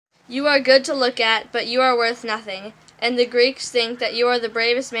You are good to look at, but you are worth nothing, and the Greeks think that you are the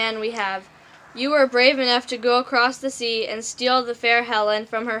bravest man we have. You were brave enough to go across the sea and steal the fair Helen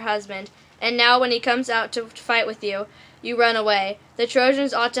from her husband, and now when he comes out to fight with you, you run away. The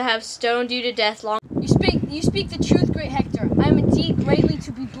Trojans ought to have stoned you to death long. You speak the truth, great Hector. I am indeed greatly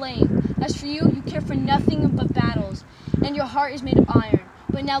to be blamed. As for you, you care for nothing but battles, and your heart is made of iron.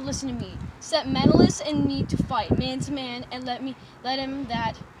 But now listen to me. Set Menelaus and me to fight, man to man, and let him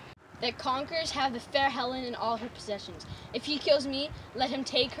that conquers have the fair Helen and all her possessions. If he kills me, let him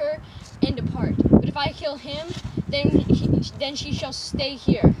take her and depart. But if I kill him, then she shall stay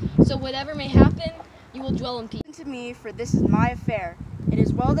here. So whatever may happen, you will dwell in peace. Listen to me, for this is my affair. It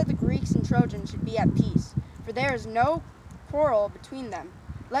is well that the Greeks and Trojans should be at peace, for there is no quarrel between them.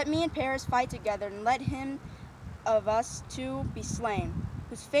 Let me and Paris fight together, and let him of us two be slain,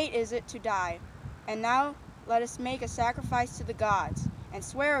 whose fate is it to die. And now let us make a sacrifice to the gods, and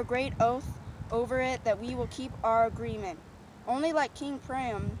swear a great oath over it that we will keep our agreement. Only let King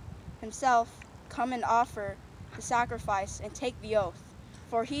Priam himself come and offer the sacrifice and take the oath,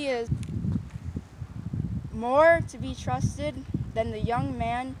 for he is more to be trusted than the young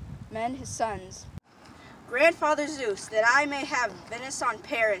men his sons. Grandfather Zeus, that I may have vengeance on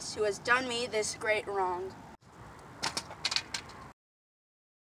Paris, who has done me this great wrong.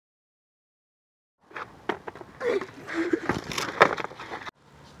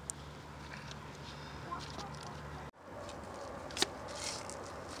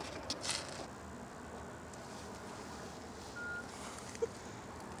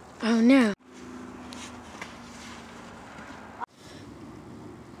 Oh no.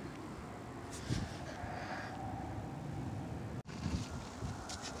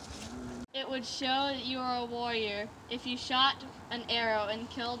 It would show that you are a warrior if you shot an arrow and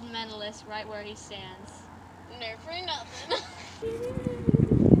killed Menelaus right where he stands. No, for nothing.